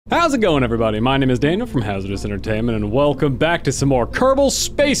How's it going, everybody? My name is Daniel from Hazardous Entertainment, and welcome back to some more Kerbal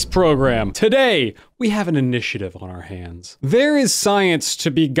Space Program. Today, we have an initiative on our hands. There is science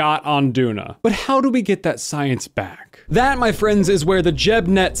to be got on Duna, but how do we get that science back? That, my friends, is where the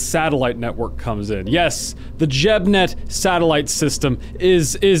JebNet Satellite Network comes in. Yes, the JebNet Satellite System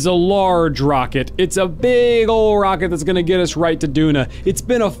is a large rocket. It's a big old rocket that's gonna get us right to Duna. It's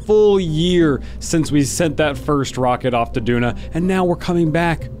been a full year since we sent that first rocket off to Duna, and now we're coming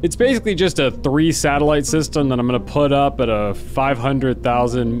back. It's basically just a 3-satellite system that I'm gonna put up at a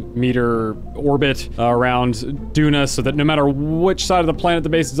 500,000 meter orbit around Duna, so that no matter which side of the planet the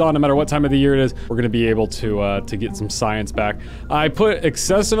base is on, no matter what time of the year it is, we're gonna be able to get some science back. I put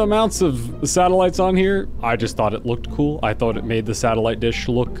excessive amounts of satellites on here. I just thought it looked cool. I thought it made the satellite dish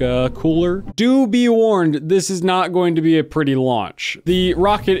look cooler. Do be warned, this is not going to be a pretty launch. The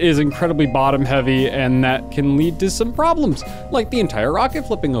rocket is incredibly bottom heavy, and that can lead to some problems, like the entire rocket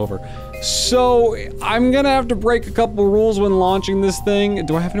flipping over. So I'm gonna have to break a couple rules when launching this thing.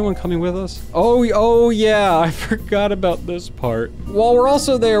 Do I have anyone coming with us? Oh yeah, I forgot about this part. While we're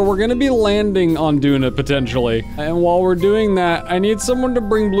also there, we're gonna be landing on Duna potentially. And while we're doing that, I need someone to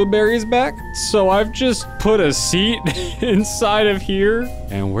bring blueberries back. So I've just put a seat inside of here.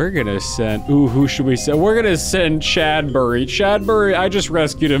 And we're gonna send, ooh, who should we send? We're gonna send Chadbury. Chadbury, I just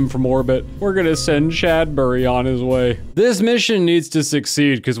rescued him from orbit. We're gonna send Chadbury on his way. This mission needs to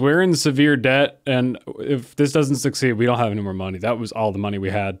succeed because we're in severe debt, and if this doesn't succeed, we don't have any more money. That was all the money we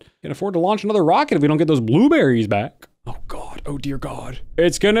had. Can't afford to launch another rocket if we don't get those blueberries back. Oh God, oh dear God.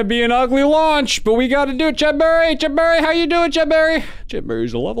 It's gonna be an ugly launch, but we gotta do it, Chadbury! Chadbury, how you doing, Chadbury?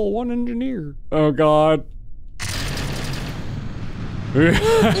 Chadbury's a level 1 engineer. Oh God. I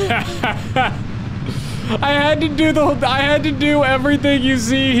had to do everything you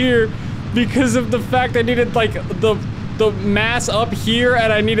see here because of the fact I needed like the mass up here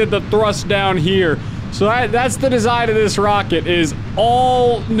and I needed the thrust down here. So that's the design of this rocket, is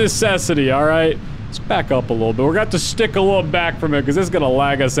all necessity, all right? Let's back up a little bit. We're gonna have to stick a little back from it because it's gonna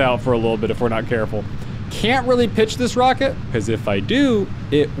lag us out for a little bit if we're not careful. Can't really pitch this rocket because if I do,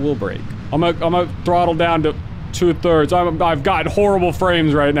 it will break. I'm gonna throttle down to 2/3. I've got horrible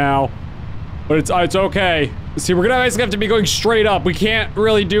frames right now, but it's okay. See, we're gonna basically have to be going straight up. We can't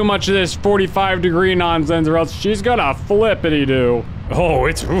really do much of this 45-degree nonsense or else she's gonna flippity-do. Oh,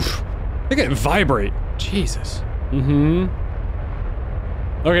 it's, oof. Look at it vibrate. Jesus. Mm-hmm.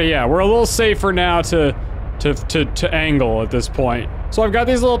 Okay, yeah, we're a little safer now to angle at this point. So I've got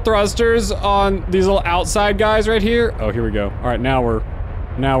these little thrusters on these little outside guys right here. Oh, here we go. All right, now we're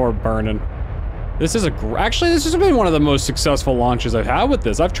burning. This is actually, this has been one of the most successful launches I've had with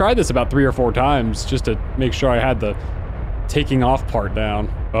this. I've tried this about 3 or 4 times just to make sure I had the taking off part down.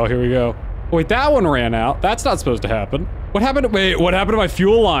 Oh, here we go. Wait, that one ran out. That's not supposed to happen. What happened to, wait, what happened to my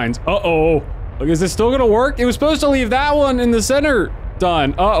fuel lines? Uh-oh. Like, is this still gonna work? It was supposed to leave that one in the center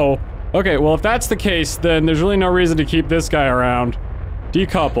done. Uh-oh. Okay, well, if that's the case, then there's really no reason to keep this guy around.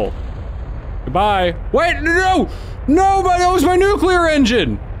 Decouple. Goodbye. Wait, no! No, but that was my nuclear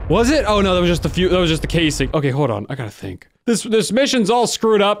engine! Was it? Oh no, that was just the casing. Okay, hold on, I gotta think. This mission's all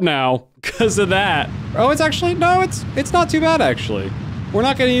screwed up now because of that. Oh, it's actually, no, it's not too bad actually. We're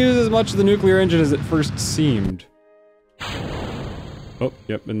not gonna use as much of the nuclear engine as it first seemed. Oh,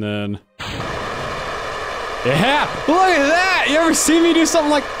 yep, and then. Yeah, look at that! You ever see me do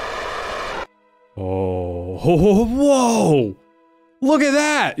something like? Oh, whoa! Look at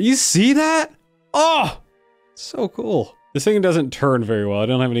that! You see that? Oh, so cool. This thing doesn't turn very well. I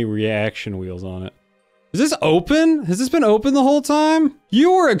don't have any reaction wheels on it. Is this open? Has this been open the whole time?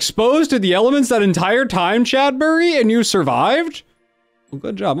 You were exposed to the elements that entire time, Chadbury, and you survived? Well,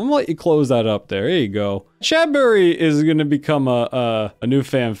 good job. I'm gonna let you close that up there. There you go. Chadbury is gonna become a new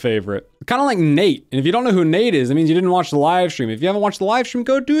fan favorite. Kind of like Nate. And if you don't know who Nate is, it means you didn't watch the live stream. If you haven't watched the live stream,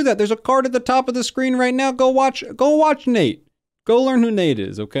 go do that. There's a card at the top of the screen right now. Go watch Nate. Go learn who Nate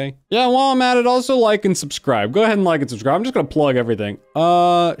is, okay? Yeah, while I'm at it, also like and subscribe. Go ahead and like and subscribe. I'm just gonna plug everything.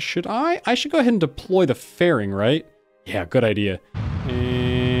 Should I? I should go ahead and deploy the fairing, right? Yeah, good idea. And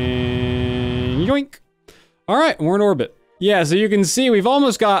yoink. All right, we're in orbit. Yeah, so you can see we've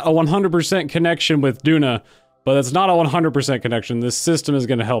almost got a 100% connection with Duna, but it's not a 100% connection. This system is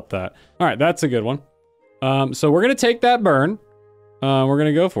gonna help that. All right, that's a good one. So we're gonna take that burn. We're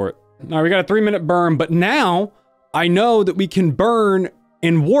gonna go for it. All right, we got a 3-minute burn, but now I know that we can burn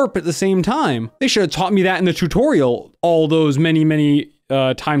and warp at the same time. They should have taught me that in the tutorial all those many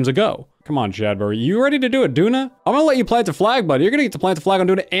times ago. Come on, Chadbury. You ready to do it, Duna? I'm gonna let you plant the flag, buddy. You're gonna get to plant the flag on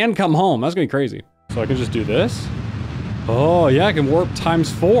Duna and come home. That's gonna be crazy. So I can just do this. Oh, yeah, I can warp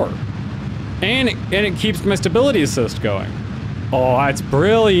 ×4. And it keeps my stability assist going. Oh, that's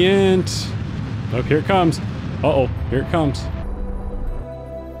brilliant. Oh, here it comes. Uh-oh, here it comes.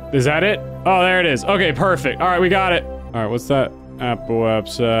 Is that it? Oh, there it is. Okay, perfect. All right, we got it. All right, what's that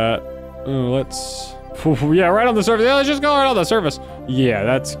apoapse at? Oh, let's... Yeah, right on the surface. Yeah, let's just go right on the surface. Yeah,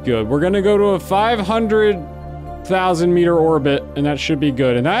 that's good. We're gonna go to a 500,000 meter orbit, and that should be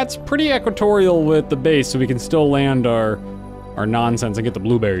good. And that's pretty equatorial with the base, so we can still land our nonsense and get the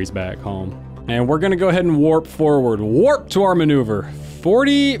blueberries back home. And we're gonna go ahead and warp forward. Warp to our maneuver.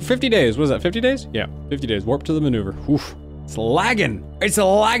 50 days. What is that, 50 days? Yeah, 50 days. Warp to the maneuver. Oof. It's lagging. It's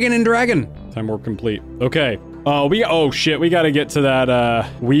lagging and dragging. Time warp complete. Okay. Oh shit, we gotta get to that, oh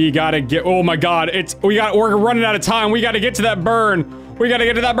my god, we're running out of time. We gotta get to that burn. We gotta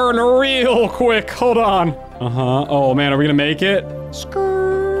get to that burn real quick. Hold on. Uh-huh. Oh man, are we gonna make it?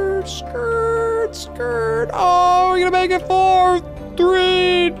 Skirt, skirt, skirt. Oh, we're gonna make it. 4,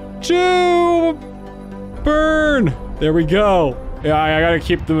 3, 2, burn. There we go. Yeah, I gotta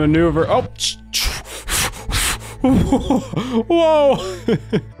keep the maneuver. Oh, whoa.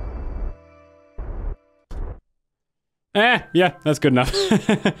 Yeah, that's good enough.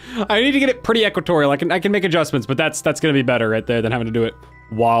 I need to get it pretty equatorial. I can make adjustments, but that's gonna be better right there than having to do it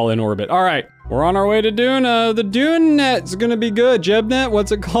while in orbit. All right, we're on our way to Duna. The DuneNet's gonna be good. JebNet,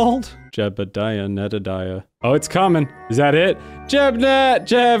 what's it called? Jebediah, Netadiah. Oh, it's coming. Is that it? JebNet,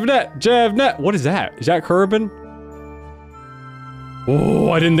 JebNet, JebNet. What is that? Is that Kerbin?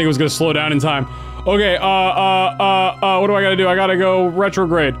 Oh, I didn't think it was gonna slow down in time. Okay, what do I gotta do? I gotta go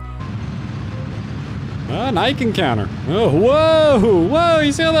retrograde. Now you can counter. Oh, whoa,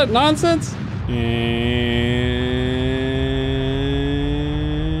 you see all that nonsense? And...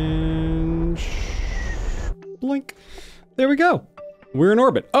 blink. There we go. We're in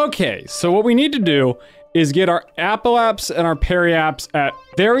orbit. Okay, so what we need to do is get our apoapse and our periapse at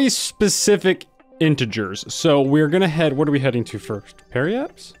very specific integers. So we're gonna head, what are we heading to first?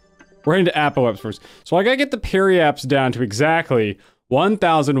 Periapse? We're heading to apoapse first. So I gotta get the periapse down to exactly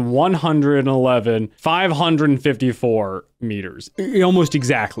 1,111,554 meters. Almost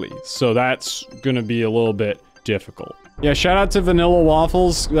exactly. So that's gonna be a little bit difficult. Yeah, shout out to Vanilla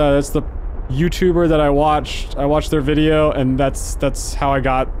Waffles. That's the YouTuber that I watched. I watched their video, and that's how I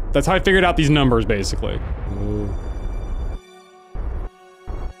figured out these numbers, basically. Ooh.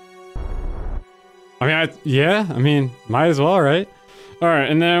 I mean, might as well, right? All right,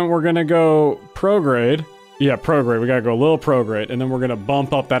 and then we're gonna go prograde. Yeah, prograde. We gotta go a little prograde, and then we're gonna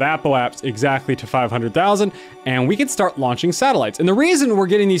bump up that apoapse exactly to 500,000, and we can start launching satellites. And the reason we're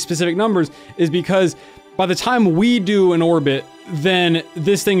getting these specific numbers is because by the time we do an orbit, then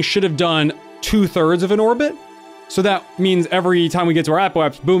this thing should have done 2/3 of an orbit. So that means every time we get to our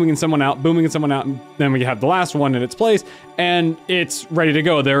apoapse, booming and someone out, and then we have the last one in its place, and it's ready to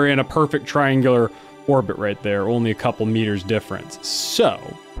go. They're in a perfect triangular orbit right there, only a couple meters difference. So,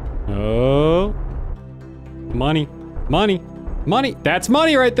 oh, money, money, money. That's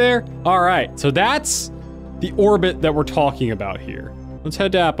money right there. All right, so that's the orbit that we're talking about here. Let's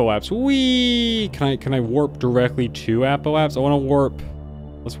head to apoapse. Can I warp directly to apoapse? I want to warp.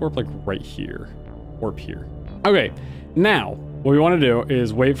 Let's warp like right here. Warp here. Okay, now what we want to do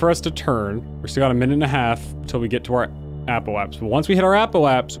is wait for us to turn. We're still got a minute and a half until we get to our apoapse. But once we hit our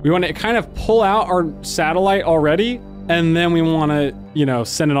apoapse, we want to kind of pull out our satellite already, and then we want to, you know,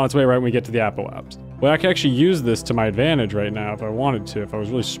 send it on its way right when we get to the apoapse. Well, I could actually use this to my advantage right now if I wanted to, if I was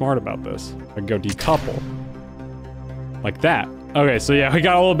really smart about this. I could go decouple. Like that. Okay, so yeah, we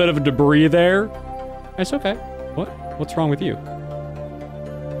got a little bit of a debris there. It's okay. What's wrong with you?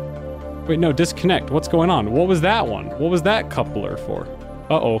 Wait, no, disconnect. What's going on? What was that one? What was that coupler for?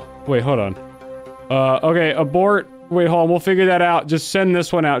 Uh-oh. Wait, hold on. Okay, abort. Wait, hold on. We'll figure that out. Just send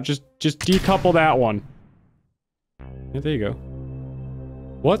this one out. Just decouple that one. Yeah, there you go.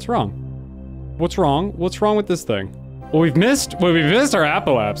 What's wrong? What's wrong? What's wrong with this thing? Well, we've missed our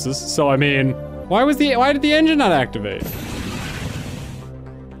apoapses, so I mean, why did the engine not activate?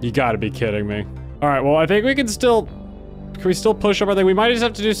 You gotta be kidding me. All right, well, I think we can we still push up our thing? We might just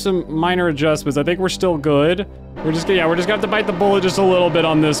have to do some minor adjustments. I think we're still good. We're just gonna have to bite the bullet just a little bit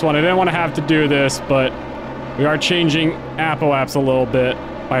on this one. I didn't want to have to do this, but we are changing apoapse a little bit,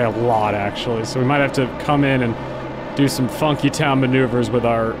 by a lot actually. So we might have to come in and do some funky town maneuvers with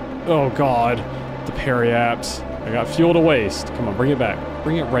our, oh God, the periapse. I got fuel to waste. Come on, bring it back.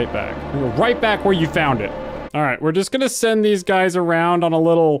 Bring it right back. Bring it right back where you found it. All right, we're just gonna send these guys around on a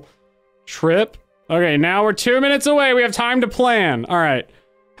little trip. Okay, now we're 2 minutes away. We have time to plan. All right.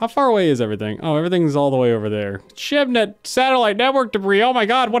 How far away is everything? Oh, everything's all the way over there. JebNet Satellite Network debris. Oh my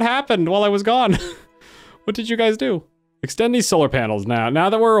God, what happened while I was gone? What did you guys do? Extend these solar panels now. Now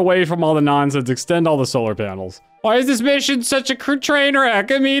that we're away from all the nonsense, extend all the solar panels. Why is this mission such a train wreck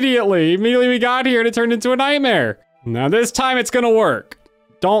immediately? Immediately we got here and it turned into a nightmare. Now this time it's gonna work.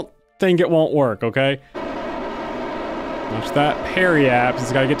 Don't think it won't work, okay? Watch that Perry app.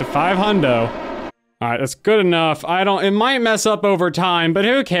 It's gotta get to 500. All right, that's good enough. It might mess up over time, but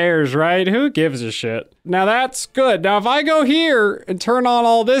who cares, right? Who gives a shit? Now that's good. Now if I go here and turn on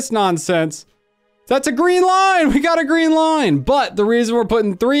all this nonsense, that's a green line. We got a green line. But the reason we're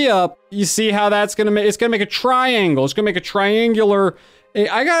putting 3 up, you see how that's gonna make, it's gonna make a triangle. It's gonna make a triangular.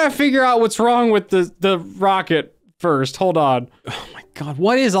 I gotta figure out what's wrong with the rocket first. Hold on. Oh my God,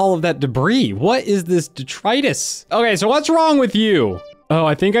 what is all of that debris? What is this detritus? Okay, so what's wrong with you? Oh,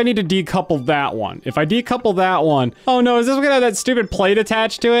 I think I need to decouple that one. If I decouple that one, oh no, is this gonna have that stupid plate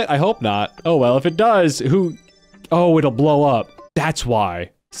attached to it? I hope not. Oh well, if it does, oh, it'll blow up. That's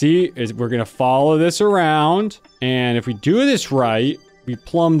why. See, we're gonna follow this around, and if we do this right, we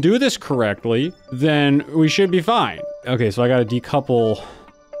do this correctly, then we should be fine. Okay, so I gotta decouple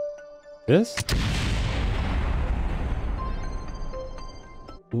this.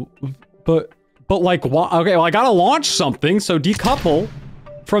 But like, okay, well, I gotta launch something, so decouple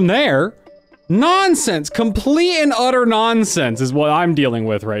from there. Nonsense, complete and utter nonsense is what I'm dealing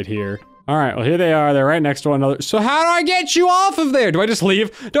with right here. All right, well, here they are. They're right next to one another. So how do I get you off of there? Do I just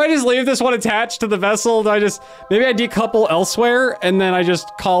leave? Do I just leave this one attached to the vessel? Maybe I decouple elsewhere and then I just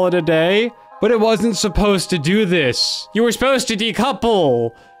call it a day? But it wasn't supposed to do this. You were supposed to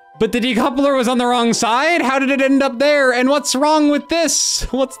decouple. But the decoupler was on the wrong side? How did it end up there? And what's wrong with this?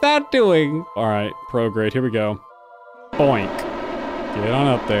 What's that doing? All right, prograde, here we go. Boink. Get on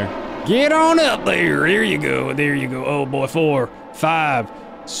up there. Get on up there. There you go, there you go. Oh boy, 4, 5,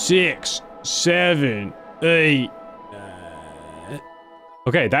 6, 7, 8.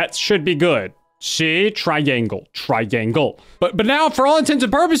 Okay, that should be good. See, triangle. But now, for all intents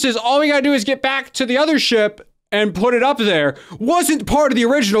and purposes, all we gotta do is get back to the other ship and put it up there. Wasn't part of the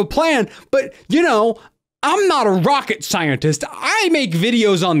original plan, but you know, I'm not a rocket scientist. I make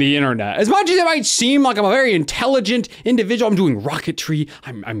videos on the internet. As much as it might seem like I'm a very intelligent individual, I'm doing rocketry,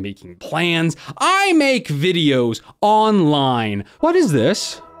 I'm making plans. I make videos online. What is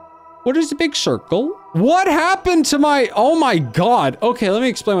this? What is the big circle? What happened to oh my God. Okay, let me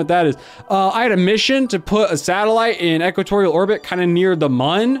explain what that is. I had a mission to put a satellite in equatorial orbit kind of near the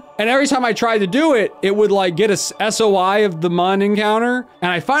Mun. And every time I tried to do it, it would like get a SOI of the Mun encounter.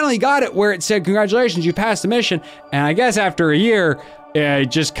 And I finally got it where it said, congratulations, you passed the mission. And I guess after a year, it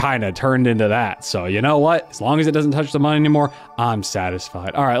just kind of turned into that. So you know what? As long as it doesn't touch the Mun anymore, I'm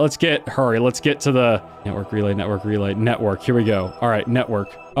satisfied. All right, let's get to the network relay. Here we go. All right,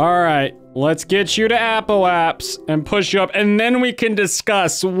 network. All right, let's get you to Apps and push you up, and then we can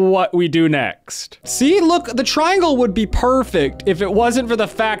discuss what we do next. See, look, the triangle would be perfect if it wasn't for the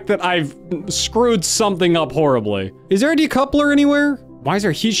fact that I've screwed something up horribly. Is there a decoupler anywhere? Why is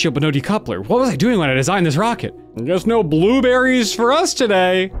there a heat shield but no decoupler? What was I doing when I designed this rocket? I guess no blueberries for us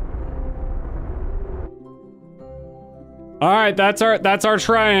today. All right, that's our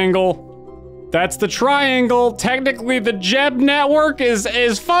triangle. That's the triangle. Technically, the Jeb network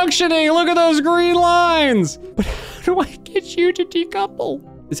is functioning. Look at those green lines. But how do I get you to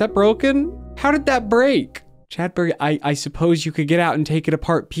decouple? Is that broken? How did that break? Chadbury, I suppose you could get out and take it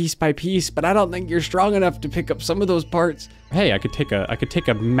apart piece by piece, but I don't think you're strong enough to pick up some of those parts. Hey, I could take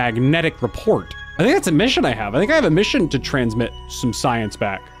a magnetic report. I think that's a mission I have. I think I have a mission to transmit some science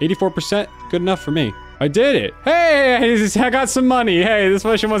back. 84%, good enough for me. I did it. Hey, I got some money. Hey, this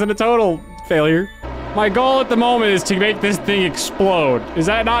mission wasn't a total failure. My goal at the moment is to make this thing explode. Is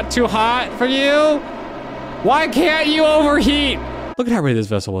that not too hot for you? Why can't you overheat? Look at how ready this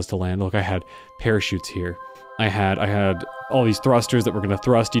vessel was to land. Look, I had parachutes here. I had all these thrusters that were gonna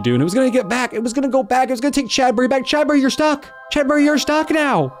thrusty do, and it was gonna get back. It was gonna go back. It was gonna take Chadbury back. Chadbury, you're stuck. Chadbury, you're stuck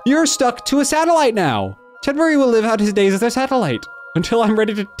now. You're stuck to a satellite now. Chadbury will live out his days as a satellite until I'm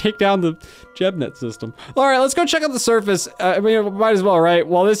ready to take down the JebNet system. All right, let's go check out the surface. I mean, might as well, right?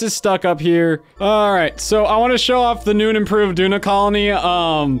 While this is stuck up here. All right, so I want to show off the new and improved Duna Colony.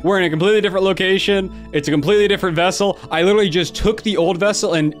 We're in a completely different location. It's a completely different vessel. I literally just took the old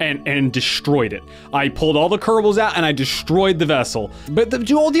vessel and destroyed it. I pulled all the Kerbals out and I destroyed the vessel. But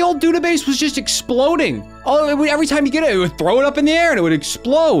the old Duna base was just exploding. Every time you get it would throw it up in the air and it would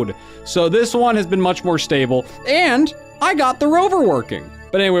explode. So this one has been much more stable, and I got the rover working.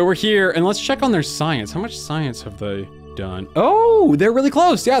 But anyway, we're here, and let's check on their science. How much science have they done? Oh, they're really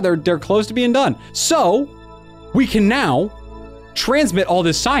close. Yeah, they're close to being done. So we can now transmit all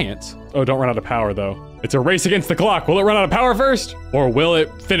this science. Oh, don't run out of power though. It's a race against the clock. Will it run out of power first? Or will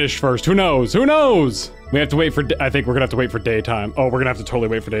it finish first? Who knows? Who knows? We have to wait for, I think we're gonna have to wait for daytime. Oh, we're gonna have to totally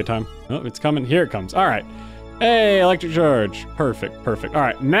wait for daytime. Oh, it's coming. Here it comes. All right. Hey, electric charge. Perfect, perfect. All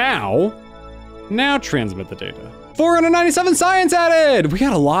right, now transmit the data. 497 science added! We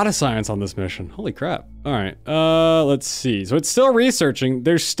got a lot of science on this mission. Holy crap. All right, let's see. So it's still researching.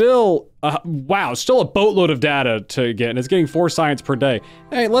 There's still, wow, still a boatload of data to get, and it's getting 4 science per day.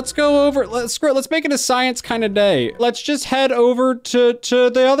 Hey, let's go over, let's make it a science kind of day. Let's just head over to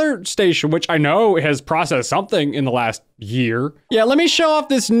the other station, which I know has processed something in the last year. Yeah, let me show off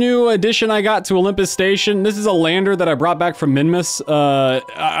this new addition I got to Olympus Station. This is a lander that I brought back from Minmus.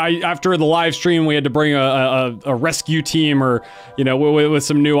 After the live stream, we had to bring a rescue team, or, you know, with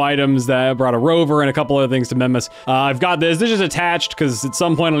some new items that brought a rover and a couple other things to Minmus. I've got this. This is attached because at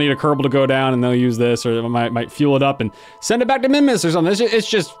some point I'll need a Kerbal to go down, and they'll use this, or I might fuel it up and send it back to Minmus or something.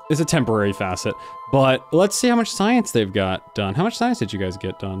 It's a temporary facet. But let's see how much science they've got done. How much science did you guys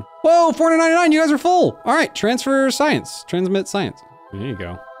get done? Whoa, 499, you guys are full. All right, transfer science, transmit science. There you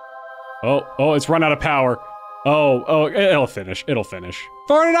go. Oh, it's run out of power. Oh, it'll finish,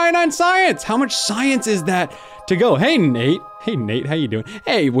 499 science. How much science is that to go? Hey, Nate, how you doing?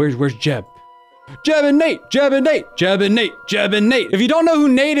 Hey, where's Jeb? Jeb and Nate. If you don't know who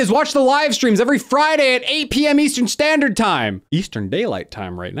Nate is, watch the live streams every Friday at 8 p.m. Eastern Standard Time. Eastern Daylight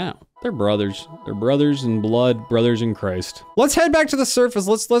Time right now. They're brothers. They're brothers in blood, brothers in Christ. Let's head back to the surface.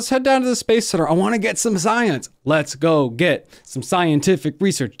 Let's head down to the Space Center. I want to get some science. Let's go get some scientific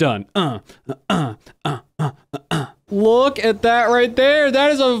research done. Look at that right there.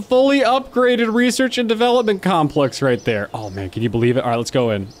 That is a fully upgraded research and development complex right there. Oh man, can you believe it? All right, let's go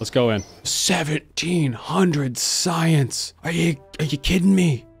in. 1,700 science. Are you kidding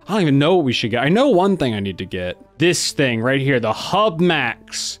me? I don't even know what we should get. I know one thing I need to get. This thing right here, the Hub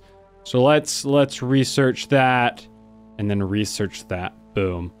Max. So let's research that, and then research that.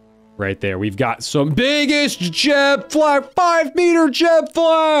 Boom. Right there. We've got some biggest Jeb flag, 5-meter Jeb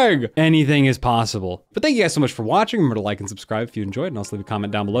flag. Anything is possible. But thank you guys so much for watching. Remember to like and subscribe if you enjoyed, and also leave a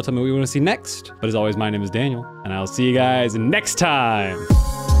comment down below. Tell me what you want to see next. But as always, my name is Daniel, and I'll see you guys next time.